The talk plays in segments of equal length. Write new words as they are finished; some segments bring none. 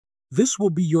This will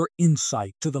be your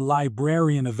insight to the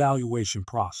librarian evaluation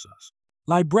process.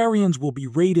 Librarians will be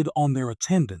rated on their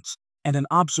attendance and an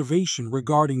observation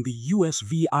regarding the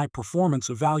USVI Performance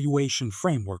Evaluation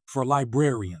Framework for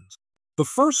librarians. The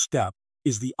first step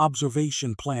is the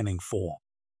observation planning form.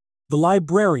 The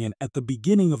librarian at the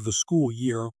beginning of the school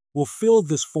year will fill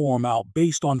this form out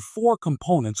based on 4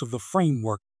 components of the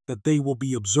framework that they will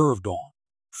be observed on.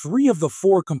 3 of the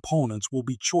 4 components will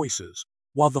be choices,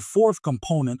 while the 4th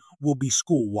component will be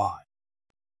school-wide.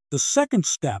 The second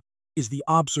step is the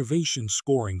observation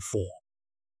scoring form.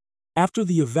 After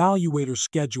the evaluator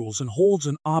schedules and holds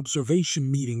an observation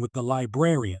meeting with the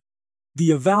librarian, the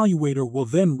evaluator will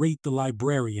then rate the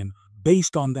librarian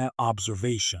based on that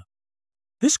observation.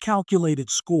 This calculated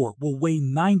score will weigh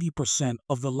 90%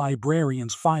 of the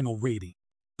librarian's final rating.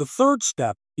 The third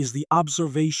step is the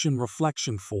observation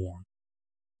reflection form.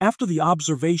 After the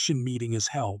observation meeting is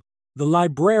held, the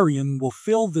librarian will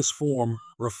fill this form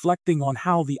reflecting on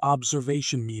how the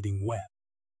observation meeting went.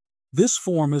 This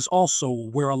form is also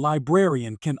where a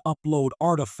librarian can upload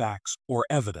artifacts or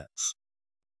evidence.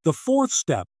 The fourth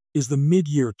step is the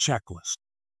mid-year checklist.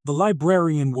 The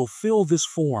librarian will fill this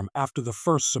form after the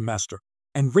first semester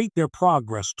and rate their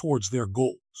progress towards their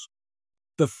goals.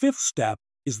 The fifth step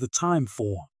is the time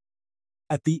form.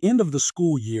 At the end of the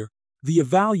school year, the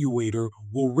evaluator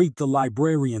will rate the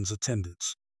librarian's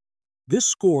attendance. This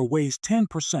score weighs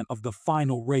 10% of the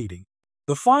final rating.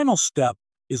 The final step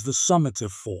is the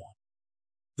summative form.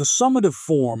 The summative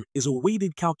form is a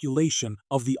weighted calculation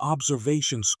of the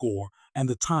observation score and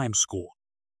the time score.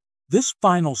 This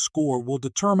final score will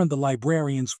determine the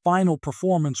librarian's final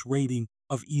performance rating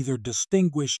of either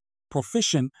distinguished,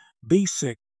 proficient,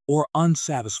 basic, or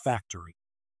unsatisfactory.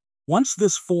 Once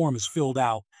this form is filled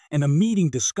out and a meeting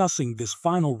discussing this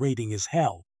final rating is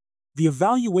held, the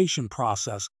evaluation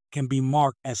process can be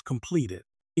marked as completed.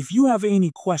 If you have any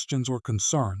questions or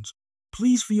concerns,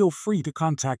 please feel free to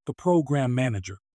contact the program manager